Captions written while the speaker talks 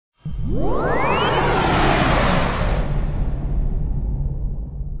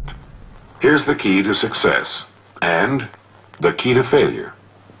Here's the key to success and the key to failure.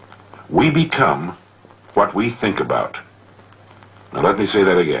 We become what we think about. Now let me say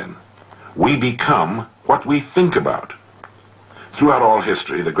that again. We become what we think about. Throughout all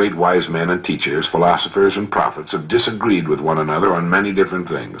history, the great wise men and teachers, philosophers and prophets have disagreed with one another on many different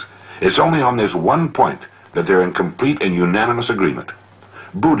things. It's only on this one point that they're in complete and unanimous agreement.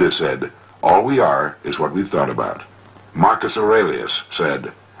 Buddha said, "All we are is what we've thought about." Marcus Aurelius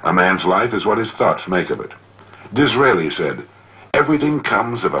said, "A man's life is what his thoughts make of it." Disraeli said, "Everything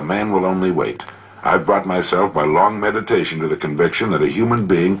comes if a man will only wait." I've brought myself by long meditation to the conviction that a human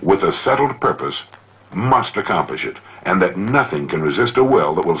being with a settled purpose must accomplish it, and that nothing can resist a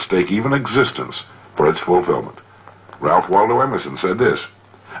will that will stake even existence for its fulfillment. Ralph Waldo Emerson said this,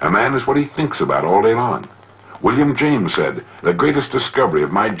 "A man is what he thinks about all day long." William James said, "The greatest discovery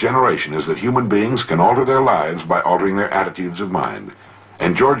of my generation is that human beings can alter their lives by altering their attitudes of mind."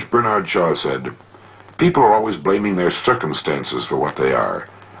 And George Bernard Shaw said, "People are always blaming their circumstances for what they are.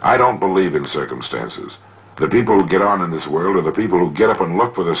 I don't believe in circumstances. The people who get on in this world are the people who get up and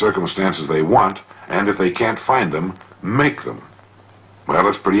look for the circumstances they want, and if they can't find them, make them." Well,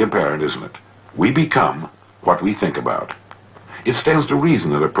 it's pretty apparent, isn't it? We become what we think about. It stands to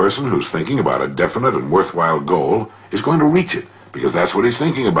reason that a person who's thinking about a definite and worthwhile goal is going to reach it, because that's what he's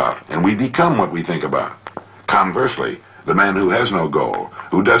thinking about, and we become what we think about. Conversely, the man who has no goal,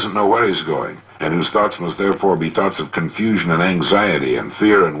 who doesn't know where he's going, and whose thoughts must therefore be thoughts of confusion and anxiety and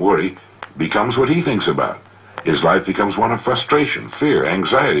fear and worry, becomes what he thinks about. His life becomes one of frustration, fear,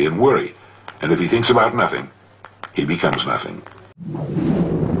 anxiety, and worry. And if he thinks about nothing, he becomes nothing.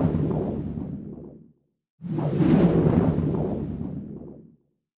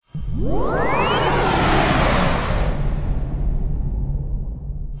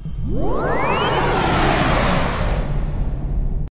 What?